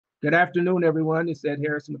Good afternoon, everyone. It's Ed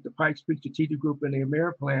Harrison with the Pikes Peak Strategic Group and the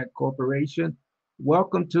AmeriPlan Corporation.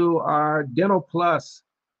 Welcome to our Dental Plus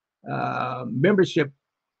membership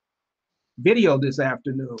video this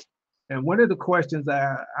afternoon. And one of the questions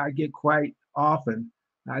I get quite often,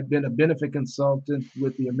 I've been a benefit consultant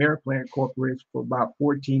with the AmeriPlan Corporation for about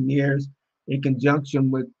 14 years in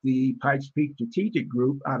conjunction with the Pikes Peak Strategic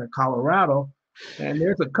Group out of Colorado. And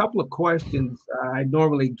there's a couple of questions I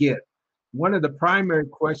normally get. One of the primary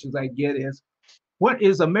questions I get is, what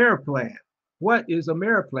is AmeriPlan? What is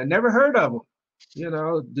AmeriPlan? Never heard of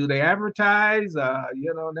them. Do they advertise?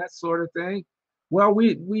 That sort of thing. Well,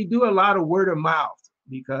 we do a lot of word of mouth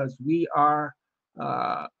because we are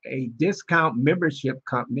a discount membership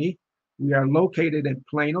company. We are located in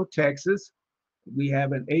Plano, Texas. We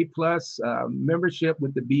have an A+ membership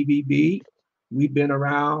with the BBB. We've been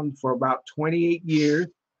around for about 28 years,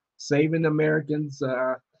 saving Americans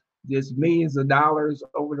just millions of dollars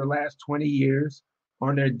over the last 20 years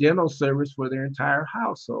on their dental service for their entire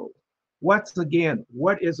household. What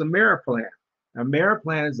is AmeriPlan?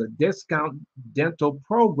 AmeriPlan is a discount dental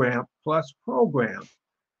program plus program.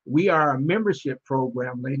 We are a membership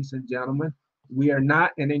program, ladies and gentlemen. We are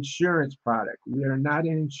not an insurance product. We are not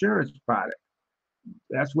an insurance product.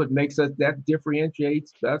 That's what makes us, that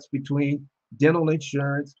differentiates us between dental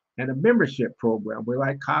insurance and a membership program. We're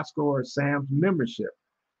like Costco or Sam's membership.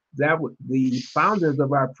 The founders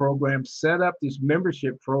of our program set up this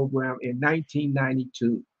membership program in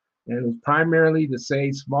 1992, and it was primarily to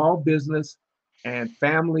save small business and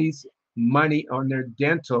families money on their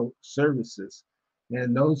dental services.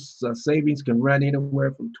 And those savings can run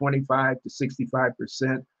anywhere from 25 to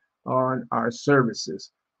 65% on our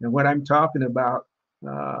services. And what I'm talking about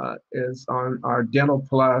is on our Dental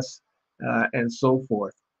Plus and so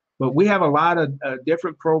forth. But we have a lot of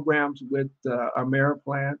different programs with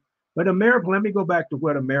AmeriPlan. But let me go back to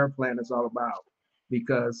what AmeriPlan is all about,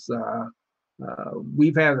 because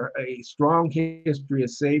we've had a strong history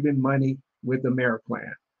of saving money with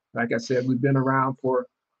AmeriPlan. Like I said, we've been around for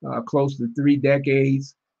close to 3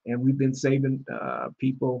 decades, and we've been saving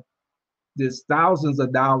people just thousands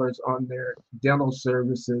of dollars on their dental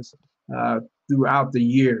services throughout the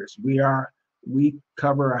years. We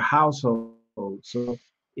cover a household. So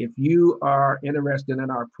if you are interested in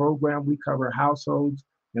our program, we cover households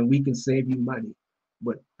and we can save you money.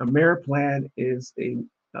 But AmeriPlan is a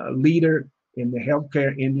leader in the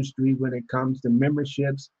healthcare industry when it comes to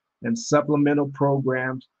memberships and supplemental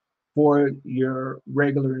programs for your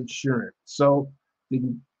regular insurance. So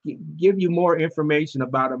to give you more information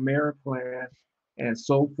about AmeriPlan and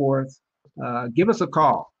so forth, give us a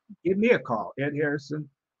call. Give me a call, Ed Harrison,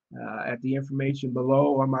 at the information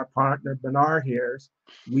below, or my partner, Bernard Harris.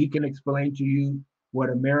 We can explain to you what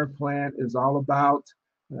AmeriPlan is all about,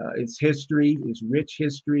 its history, its rich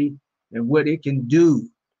history, and what it can do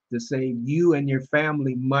to save you and your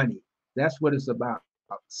family money. That's what it's about,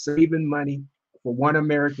 saving money for one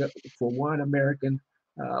American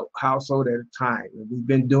household at a time. And we've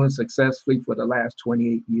been doing successfully for the last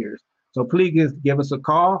 28 years. So please give us a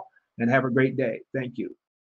call and have a great day. Thank you.